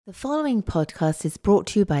The following podcast is brought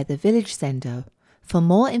to you by the Village Zendo. For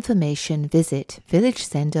more information, visit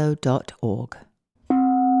villagezendo.org.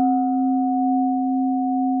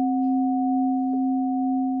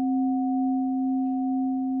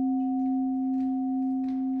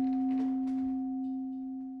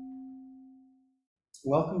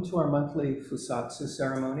 Welcome to our monthly Fusatsu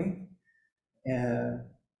ceremony. And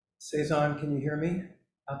Seizan, can you hear me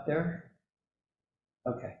out there?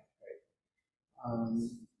 Okay, great.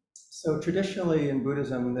 So traditionally in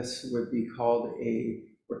Buddhism, this would be called a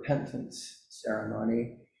repentance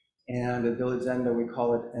ceremony, and at Village Zendo we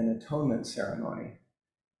call it an atonement ceremony,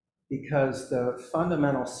 because the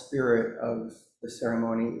fundamental spirit of the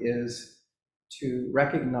ceremony is to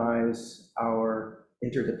recognize our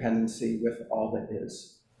interdependency with all that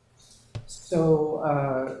is.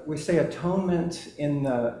 So we say atonement in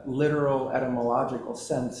the literal etymological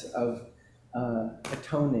sense of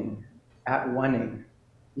atoning, at-oneing,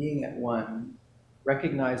 being at one,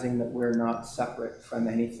 recognizing that we're not separate from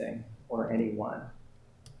anything or anyone.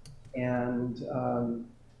 And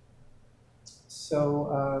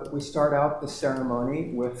so we start out the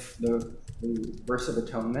ceremony with the verse of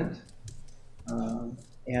atonement,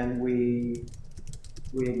 and we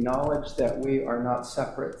acknowledge that we are not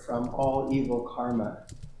separate from all evil karma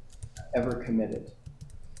ever committed,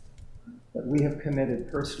 that we have committed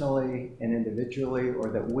personally and individually, or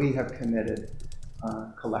that we have committed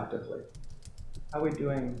collectively. How are we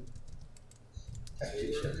doing?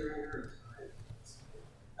 Okay.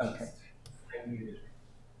 Okay.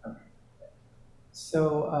 So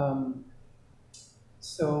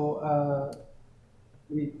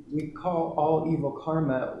we call all evil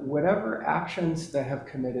karma whatever actions that have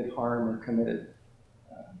committed harm or committed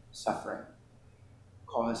suffering,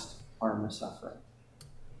 caused harm or suffering.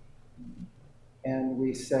 And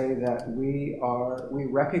we say that we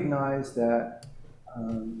recognize that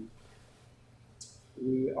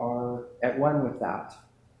we are at one with that.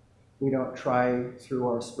 We don't try through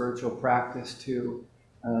our spiritual practice to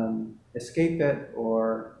escape it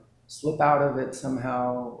or slip out of it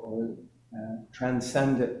somehow or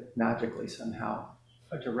transcend it magically somehow,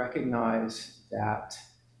 but to recognize that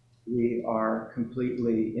we are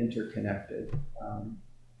completely interconnected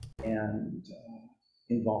and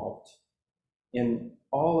involved in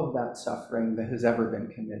all of that suffering that has ever been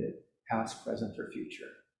committed, past, present, or future.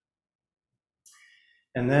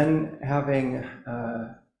 And then having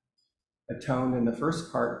atoned in the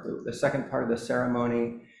first part, the second part of the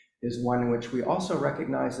ceremony is one in which we also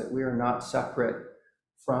recognize that we are not separate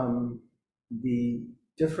from the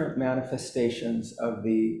different manifestations of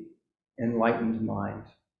the enlightened mind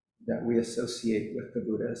that we associate with the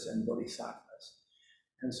Buddhas and Bodhisattvas.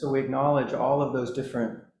 And so we acknowledge all of those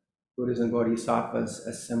different Buddhas and Bodhisattvas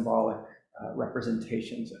as symbolic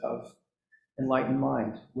representations of enlightened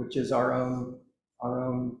mind, which is our own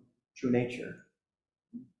true nature.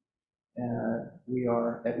 We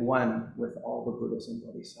are at one with all the Buddhas and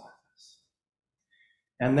Bodhisattvas.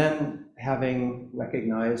 And then, having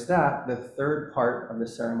recognized that, the third part of the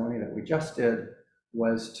ceremony that we just did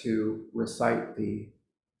was to recite the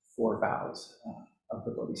four vows of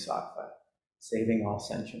the Bodhisattva, saving all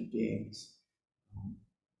sentient beings,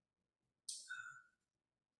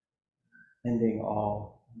 ending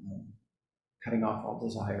all, cutting off all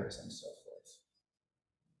desires, and so forth.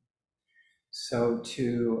 So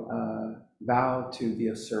to vow to be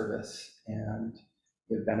of service and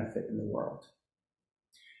give benefit in the world.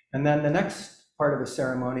 And then the next part of the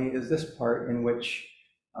ceremony is this part in which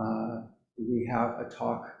we have a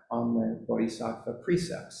talk on the Bodhisattva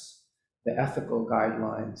precepts, the ethical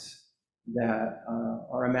guidelines that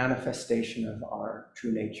are a manifestation of our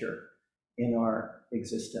true nature in our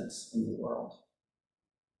existence in the world.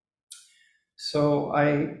 So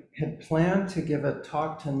I had planned to give a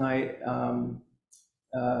talk tonight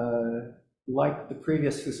like the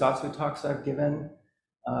previous Fusatsu talks I've given.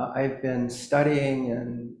 I've been studying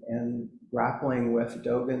and grappling with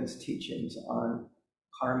Dogen's teachings on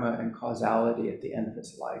karma and causality at the end of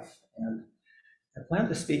his life. And I plan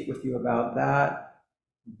to speak with you about that,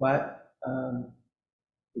 but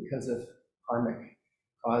because of karmic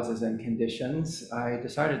causes and conditions, I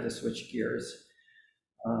decided to switch gears.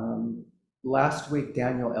 Last week,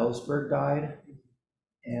 Daniel Ellsberg died,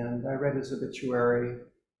 and I read his obituary.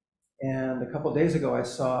 And a couple of days ago, I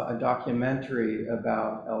saw a documentary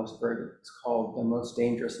about Ellsberg. It's called The Most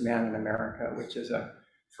Dangerous Man in America, which is a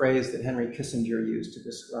phrase that Henry Kissinger used to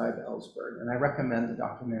describe Ellsberg. And I recommend the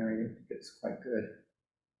documentary. I think it's quite good.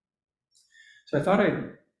 So I thought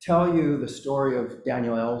I'd tell you the story of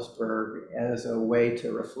Daniel Ellsberg as a way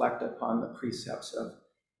to reflect upon the precepts of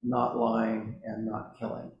not lying and not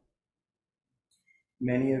killing.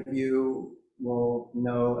 Many of you will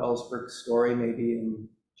know Ellsberg's story, maybe in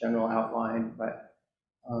general outline, but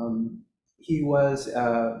he was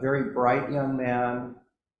a very bright young man,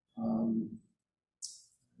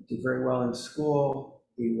 did very well in school.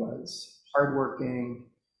 He was hardworking,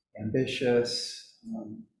 ambitious,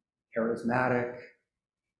 charismatic,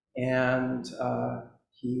 and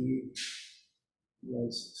he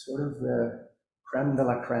was sort of the creme de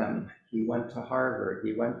la creme. He went to Harvard,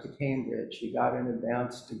 he went to Cambridge, he got an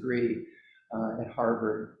advanced degree at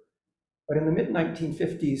Harvard. But in the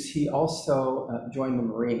mid-1950s, he also joined the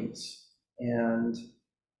Marines, and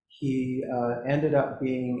he ended up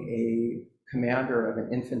being a commander of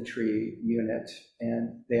an infantry unit,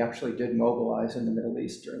 and they actually did mobilize in the Middle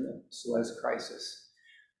East during the Suez Crisis,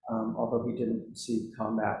 although he didn't receive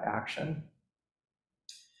combat action.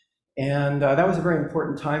 And that was a very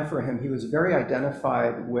important time for him. He was very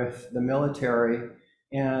identified with the military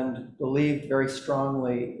and believed very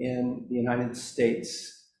strongly in the United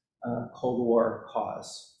States Cold War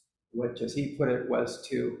cause, which, as he put it, was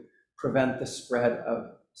to prevent the spread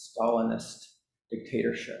of Stalinist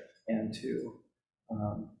dictatorship and to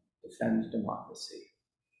defend democracy.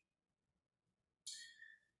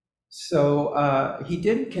 So he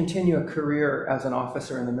did continue a career as an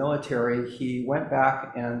officer in the military. He went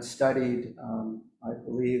back and studied, I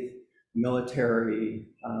believe, military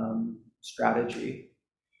strategy.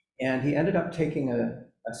 And he ended up taking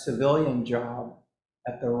a civilian job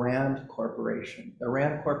at the Rand Corporation. The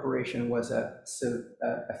Rand Corporation was a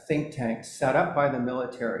think tank set up by the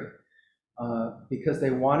military because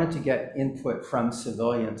they wanted to get input from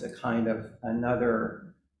civilians, a kind of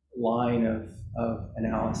another line of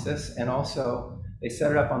analysis. And also they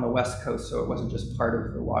set it up on the West Coast, so it wasn't just part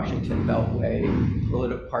of the Washington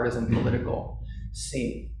Beltway partisan political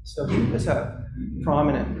scene. So he was a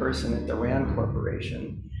prominent person at the Rand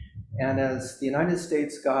Corporation. And as the United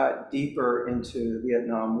States got deeper into the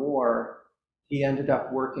Vietnam War, he ended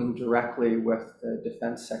up working directly with the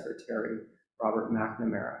Defense Secretary, Robert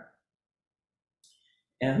McNamara.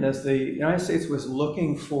 And as the United States was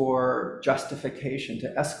looking for justification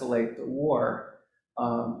to escalate the war,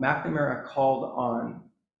 McNamara called on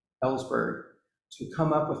Ellsberg to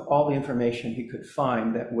come up with all the information he could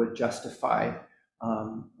find that would justify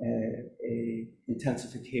a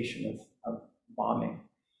intensification of bombing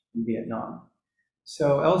in Vietnam.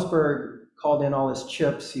 So Ellsberg called in all his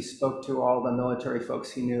chips. He spoke to all the military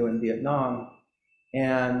folks he knew in Vietnam,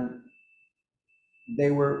 and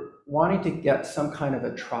they were wanting to get some kind of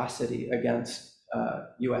atrocity against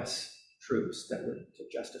US troops that would to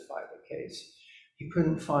justify the case. He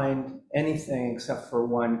couldn't find anything except for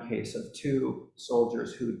one case of 2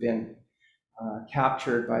 soldiers who'd been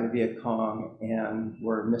captured by the Viet Cong and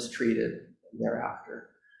were mistreated thereafter.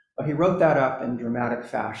 But he wrote that up in dramatic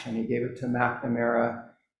fashion. He gave it to McNamara,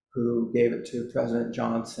 who gave it to President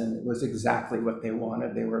Johnson. It was exactly what they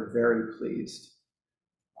wanted. They were very pleased.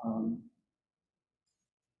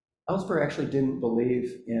 Ellsberg actually didn't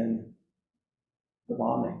believe in the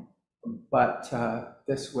bombing, but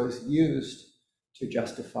this was used to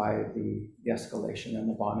justify the escalation and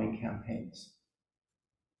the bombing campaigns.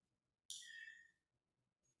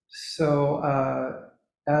 So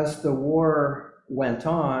as the war went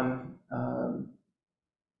on,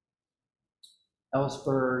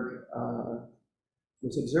 Ellsberg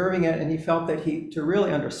was observing it, and he felt that to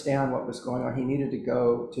really understand what was going on, he needed to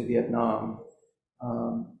go to Vietnam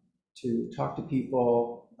to talk to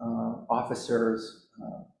people, officers,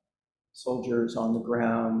 soldiers on the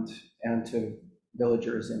ground, and to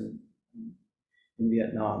villagers in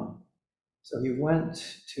Vietnam. So he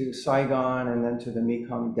went to Saigon and then to the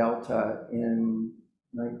Mekong Delta in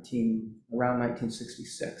around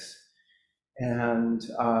 1966. And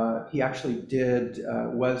he actually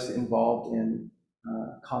was involved in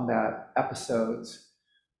combat episodes.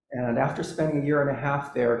 And after spending a year and a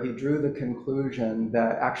half there, he drew the conclusion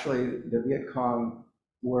that actually the Viet Cong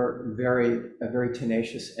were a very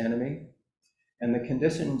tenacious enemy. And the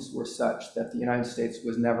conditions were such that the United States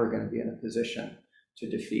was never going to be in a position to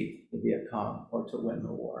defeat the Viet Cong or to win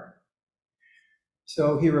the war.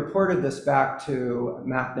 So he reported this back to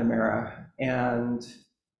McNamara, and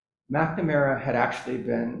McNamara had actually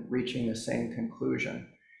been reaching the same conclusion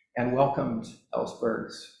and welcomed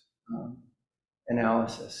Ellsberg's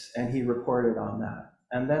analysis, and he reported on that.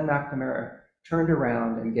 And then McNamara turned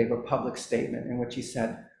around and gave a public statement in which he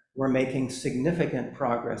said, "We're making significant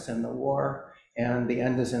progress in the war, and the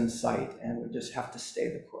end is in sight, and we just have to stay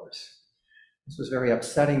the course." This was very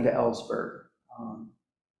upsetting to Ellsberg.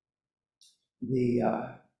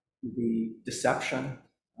 The deception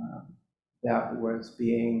that was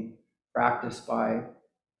being practiced by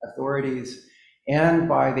authorities and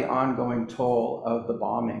by the ongoing toll of the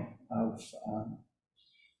bombing of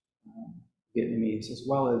Vietnamese, as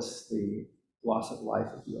well as the loss of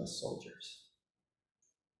life of US soldiers.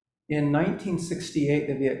 In 1968,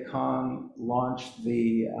 the Viet Cong launched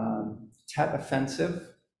the Tet Offensive,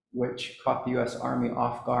 which caught the US Army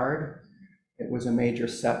off guard. It was a major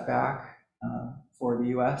setback for the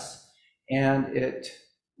US, and it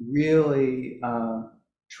really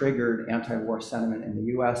triggered anti-war sentiment in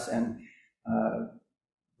the US and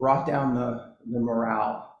brought down the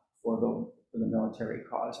morale for the military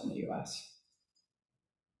cause in the US.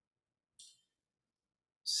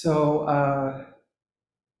 So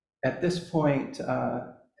at this point,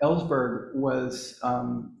 Ellsberg was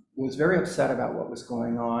very upset about what was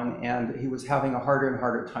going on, and he was having a harder and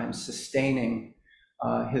harder time sustaining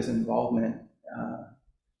his involvement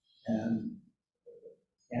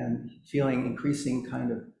and feeling increasing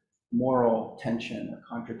kind of moral tension or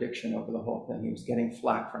contradiction over the whole thing. He was getting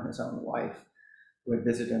flack from his own wife, who had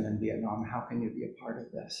visited him in Vietnam. How can you be a part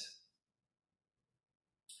of this?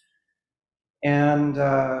 And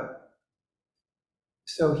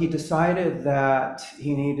so he decided that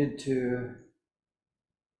he needed to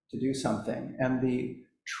do something. And the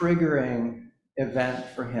triggering event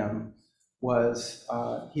for him was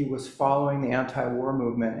he was following the anti-war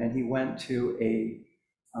movement, and he went to a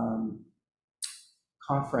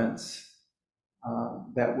conference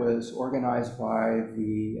that was organized by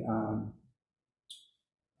the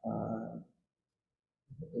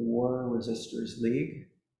War Resisters League.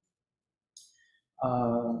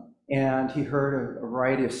 And he heard a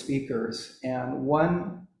variety of speakers, and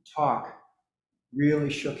one talk really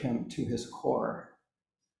shook him to his core.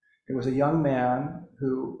 It was a young man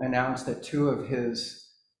who announced that two of his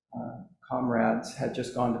comrades had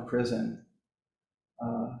just gone to prison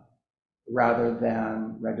rather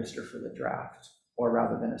than register for the draft, or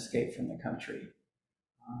rather than escape from the country.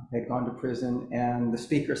 They'd gone to prison, and the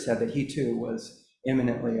speaker said that he too was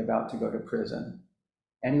imminently about to go to prison.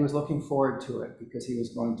 And he was looking forward to it because he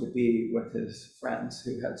was going to be with his friends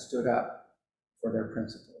who had stood up for their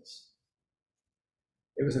principles.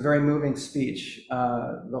 It was a very moving speech.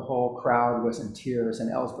 The whole crowd was in tears,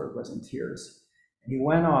 and Ellsberg was in tears. And he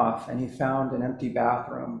went off and he found an empty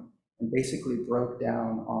bathroom and basically broke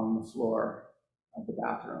down on the floor of the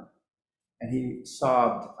bathroom. And he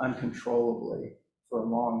sobbed uncontrollably for a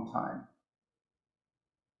long time.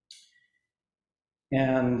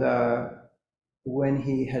 And when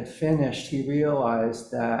he had finished, he realized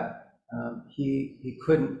that he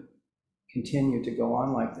couldn't continue to go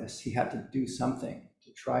on like this. He had to do something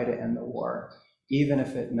to try to end the war, even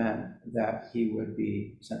if it meant that he would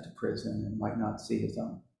be sent to prison and might not see his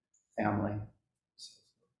own family.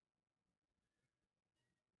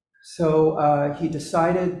 So he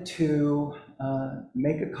decided to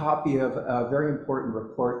make a copy of a very important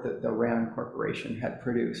report that the RAND Corporation had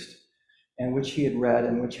produced, and which he had read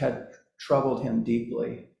and which had troubled him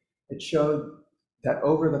deeply. It showed that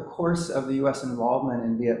over the course of the US involvement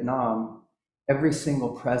in Vietnam, every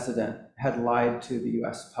single president had lied to the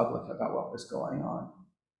US public about what was going on.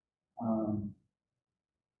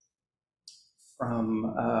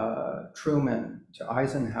 From Truman to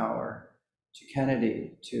Eisenhower to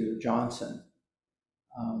Kennedy to Johnson,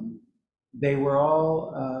 they were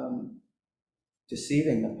all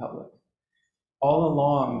deceiving the public. All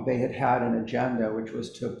along, they had had an agenda which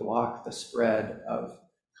was to block the spread of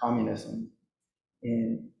communism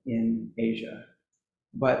in Asia.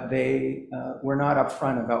 But they were not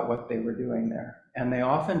upfront about what they were doing there. And they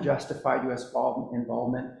often justified US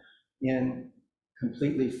involvement in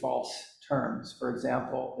completely false terms. For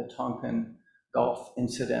example, the Tonkin Gulf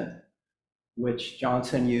incident, which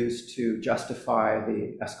Johnson used to justify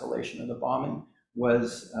the escalation of the bombing,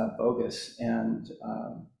 was bogus and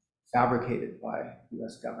fabricated by the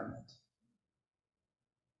US government.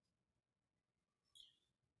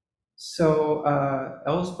 So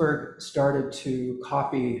Ellsberg started to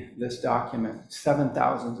copy this document,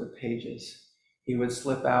 7,000 of pages. He would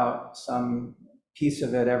slip out some piece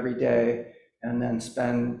of it every day and then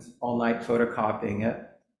spend all night photocopying it.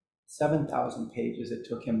 7,000 pages, it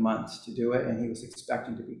took him months to do it, and he was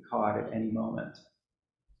expecting to be caught at any moment.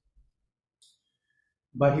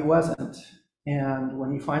 But he wasn't. And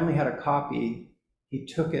when he finally had a copy, he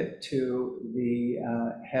took it to the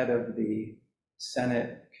head of the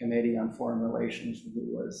Senate Committee on Foreign Relations, who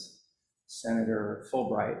was Senator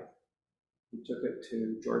Fulbright. He took it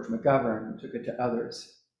to George McGovern, he took it to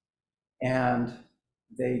others, and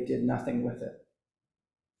they did nothing with it.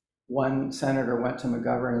 One senator went to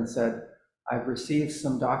McGovern and said, "I've received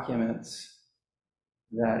some documents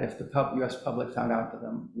that if the US public found out to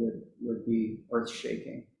them would be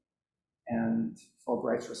earth-shaking. And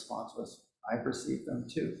Fulbright's response was, I've received them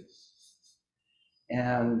too.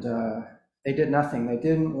 And they did nothing. They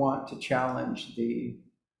didn't want to challenge the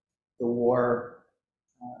war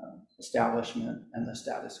establishment and the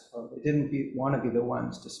status quo. They didn't want to be the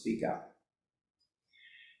ones to speak up.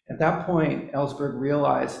 At that point, Ellsberg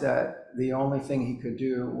realized that the only thing he could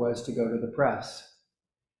do was to go to the press.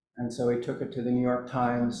 And so he took it to the New York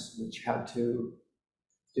Times, which had to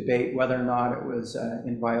debate whether or not it was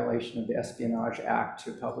in violation of the Espionage Act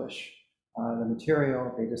to publish the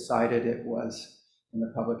material. They decided it was in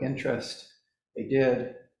the public interest. They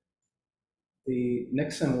did. The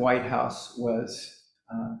Nixon White House was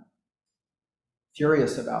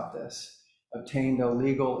furious about this, obtained a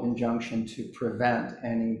legal injunction to prevent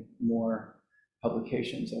any more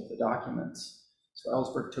publications of the documents. So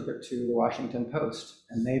Ellsberg took it to the Washington Post,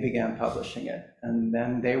 and they began publishing it. And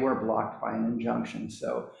then they were blocked by an injunction.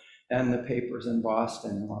 So then the papers in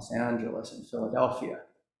Boston and Los Angeles and Philadelphia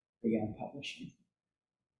began publishing.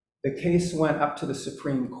 The case went up to the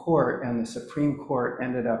Supreme Court, and the Supreme Court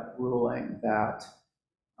ended up ruling that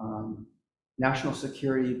national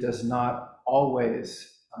security does not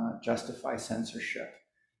always justify censorship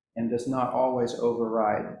and does not always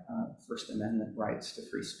override First Amendment rights to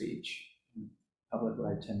free speech, and public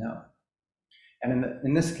right to know. And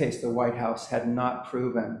in this case, the White House had not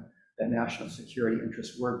proven that national security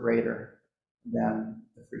interests were greater than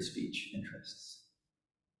the free speech interests.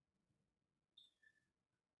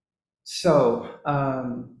 So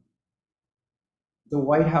the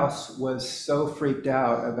White House was so freaked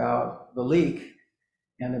out about the leak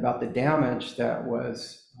and about the damage that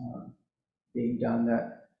was being done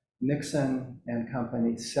that Nixon and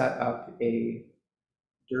company set up a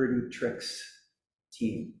dirty tricks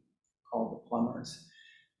team called the Plumbers.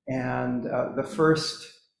 And the first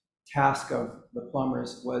task of the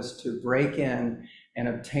Plumbers was to break in and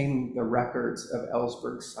obtain the records of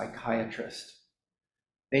Ellsberg's psychiatrist.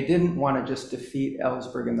 They didn't want to just defeat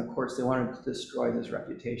Ellsberg in the courts, they wanted to destroy his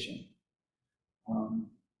reputation.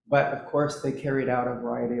 But of course, they carried out a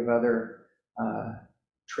variety of other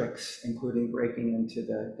tricks, including breaking into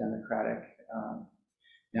the Democratic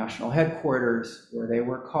national headquarters, where they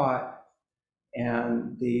were caught,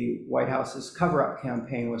 and the White House's cover-up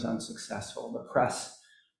campaign was unsuccessful. The press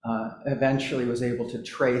eventually was able to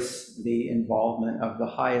trace the involvement of the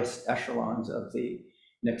highest echelons of the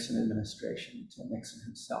Nixon administration to Nixon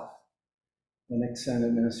himself. The Nixon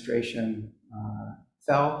administration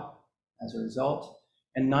fell as a result,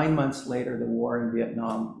 and 9 months later, the war in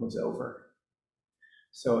Vietnam was over.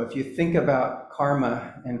 So if you think about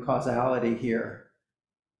karma and causality here,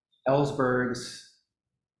 Ellsberg's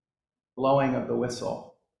blowing of the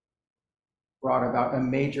whistle brought about a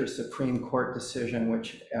major Supreme Court decision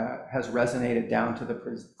which has resonated down to the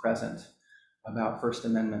present about First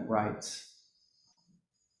Amendment rights.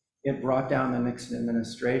 It brought down the Nixon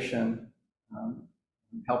administration,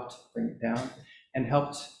 helped bring it down, and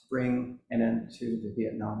helped bring an end to the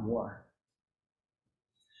Vietnam War.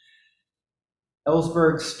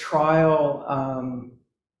 Ellsberg's trial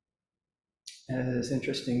is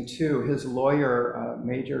interesting too. His lawyer, a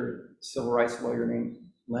major civil rights lawyer named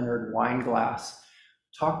Leonard Weinglass,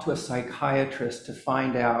 talked to a psychiatrist to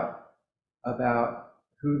find out about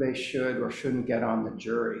who they should or shouldn't get on the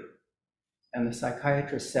jury. And the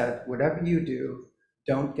psychiatrist said, whatever you do,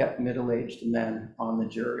 don't get middle-aged men on the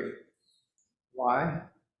jury. Why?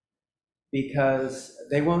 Because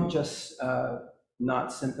they won't just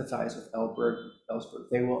not sympathize with Ellsberg,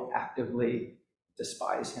 they will actively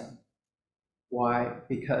despise him. Why?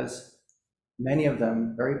 Because many of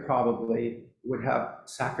them, very probably, would have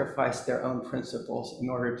sacrificed their own principles in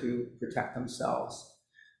order to protect themselves,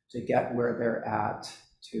 to get where they're at,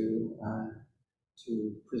 to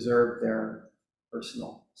preserve their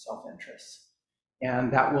personal self-interests.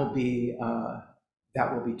 And that will be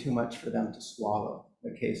too much for them to swallow.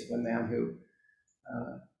 The case of a man who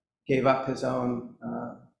gave up his own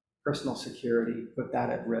personal security, put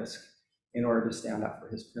that at risk in order to stand up for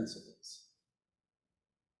his principles.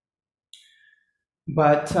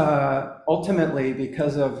 But ultimately,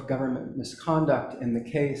 because of government misconduct in the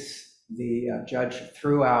case, the judge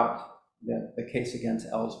threw out the case against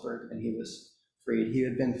Ellsberg, and he was freed. He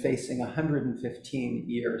had been facing 115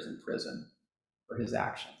 years in prison for his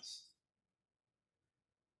actions.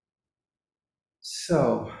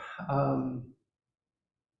 So,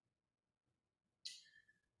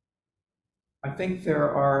 I think there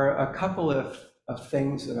are a couple of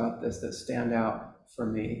things about this that stand out for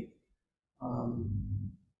me.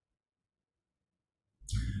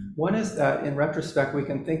 One is that in retrospect, we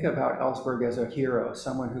can think about Ellsberg as a hero,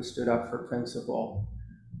 someone who stood up for principle,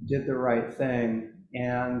 did the right thing,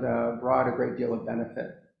 and brought a great deal of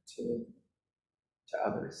benefit to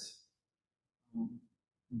others.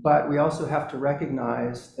 But we also have to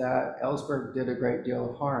recognize that Ellsberg did a great deal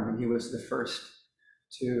of harm, and he was the first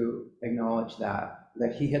to acknowledge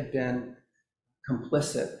that he had been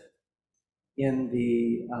complicit in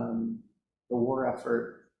the war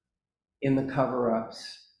effort, in the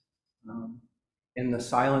cover-ups, in the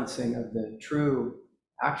silencing of the true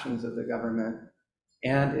actions of the government,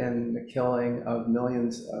 and in the killing of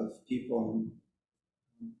millions of people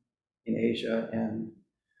in Asia and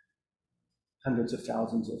hundreds of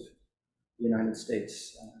thousands of United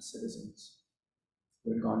States citizens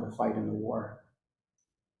who had gone to fight in the war.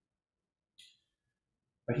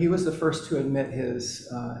 But he was the first to admit his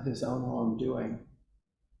own wrongdoing.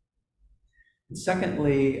 And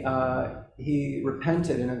secondly, he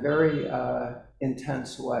repented in a very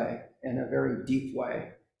intense way, in a very deep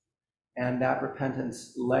way. And that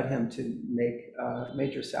repentance led him to make a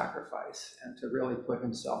major sacrifice and to really put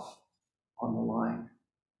himself on the line.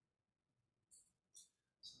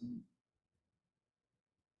 So,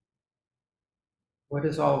 what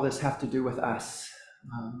does all this have to do with us?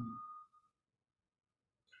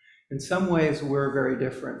 In some ways, we're very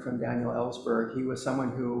different from Daniel Ellsberg. He was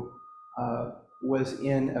someone who was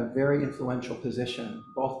in a very influential position,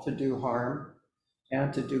 both to do harm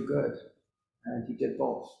and to do good. And he did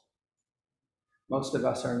both. Most of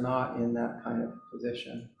us are not in that kind of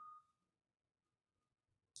position.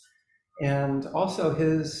 And also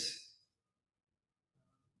his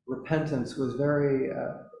repentance was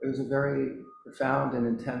it was a very profound and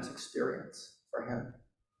intense experience for him,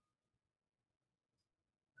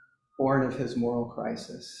 born of his moral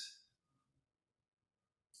crisis.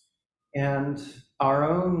 And our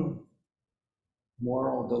own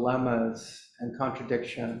moral dilemmas and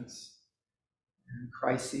contradictions and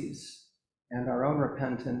crises and our own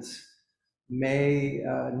repentance may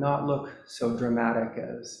not look so dramatic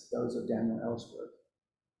as those of Daniel Ellsberg.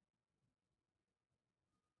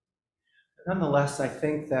 But nonetheless, I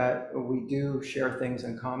think that we do share things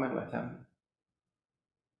in common with him.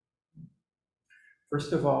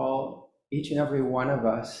 First of all, each and every one of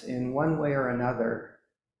us, in one way or another,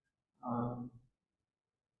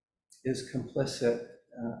 is complicit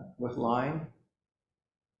with lying.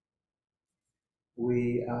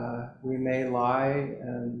 We may lie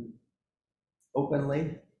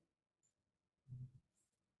openly,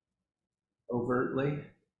 overtly,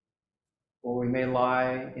 or we may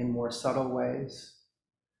lie in more subtle ways,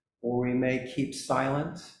 or we may keep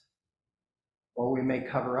silent, or we may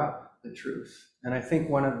cover up the truth. And I think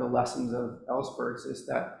one of the lessons of Ellsberg's is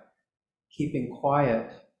that keeping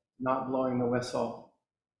quiet, not blowing the whistle,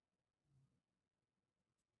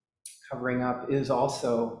 covering up is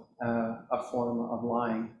also a form of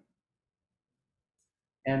lying.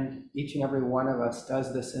 And each and every one of us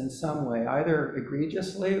does this in some way, either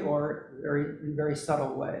egregiously or in very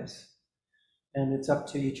subtle ways. And it's up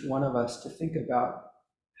to each one of us to think about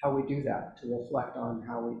how we do that, to reflect on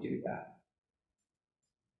how we do that,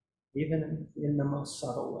 even in the most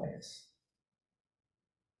subtle ways.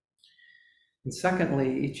 And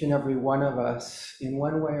secondly, each and every one of us, in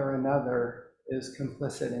one way or another, is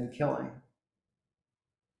complicit in killing.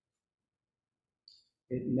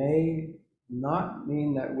 It may not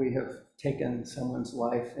mean that we have taken someone's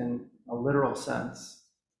life in a literal sense,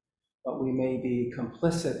 but we may be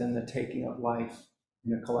complicit in the taking of life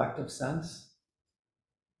in a collective sense,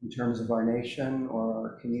 in terms of our nation or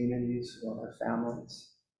our communities or our families.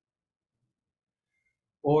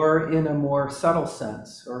 Or in a more subtle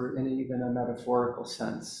sense, or in even a metaphorical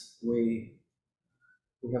sense, we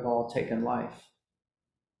have all taken life.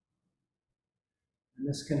 And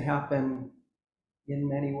this can happen in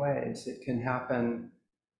many ways. It can happen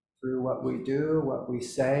through what we do, what we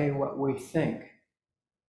say, what we think,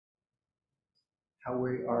 how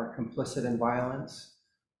we are complicit in violence,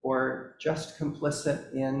 or just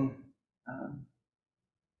complicit in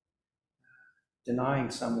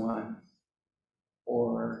denying someone,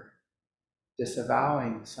 or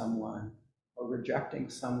disavowing someone, or rejecting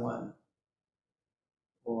someone,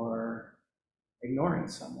 or ignoring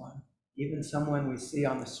someone, even someone we see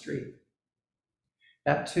on the street.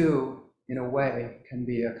 That too, in a way, can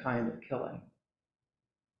be a kind of killing.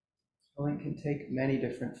 Killing can take many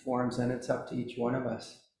different forms, and it's up to each one of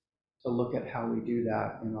us to look at how we do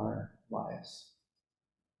that in our lives.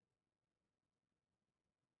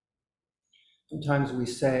 Sometimes we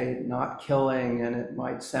say not killing, and it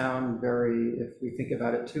might sound very, if we think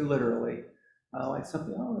about it too literally, like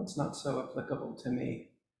something, it's not so applicable to me.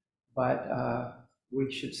 But we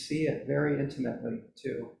should see it very intimately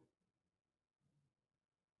too.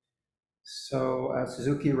 So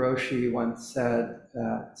Suzuki Roshi once said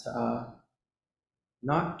that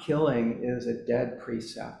not killing is a dead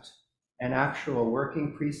precept. An actual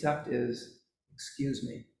working precept is, excuse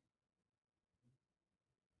me.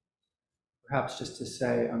 Perhaps just to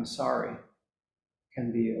say, I'm sorry,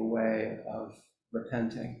 can be a way of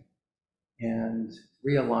repenting and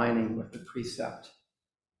realigning with the precept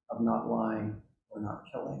of not lying or not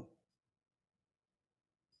killing.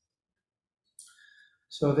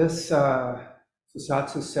 So this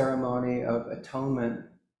Fusatsu ceremony of atonement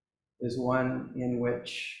is one in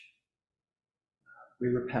which we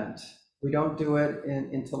repent. We don't do it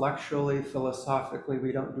intellectually, philosophically.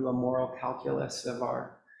 We don't do a moral calculus of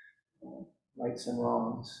our rights and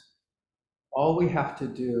wrongs. All we have to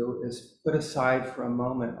do is put aside for a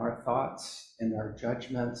moment our thoughts and our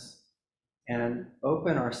judgments and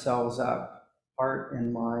open ourselves up, heart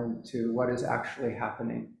and mind, to what is actually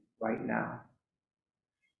happening right now.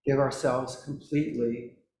 Give ourselves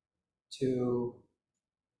completely to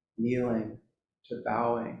kneeling, to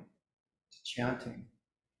bowing, to chanting.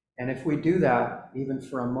 And if we do that, even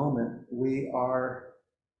for a moment, we are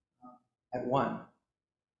at one.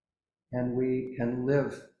 And we can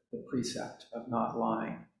live the precept of not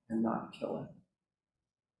lying and not killing.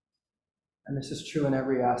 And this is true in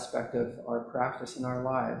every aspect of our practice in our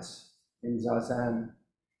lives, in Zazen,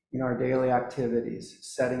 in our daily activities,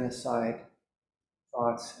 setting aside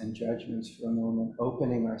thoughts and judgments for a moment,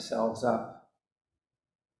 opening ourselves up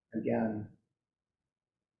again,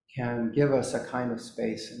 can give us a kind of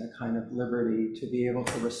space and a kind of liberty to be able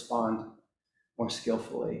to respond more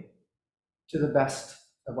skillfully, to the best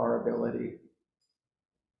of our ability,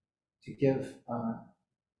 to give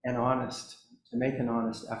to make an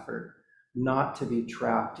honest effort, not to be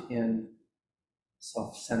trapped in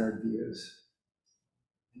self-centered views,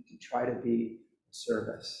 and to try to be of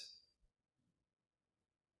service.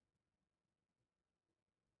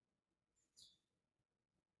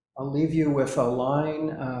 I'll leave you with a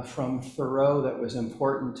line from Thoreau that was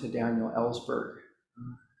important to Daniel Ellsberg.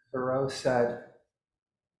 Thoreau said,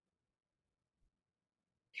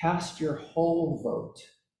 "Cast your whole vote,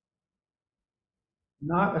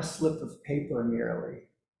 not a slip of paper merely,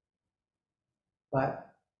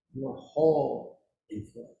 but your whole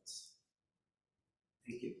influence."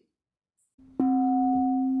 Thank you.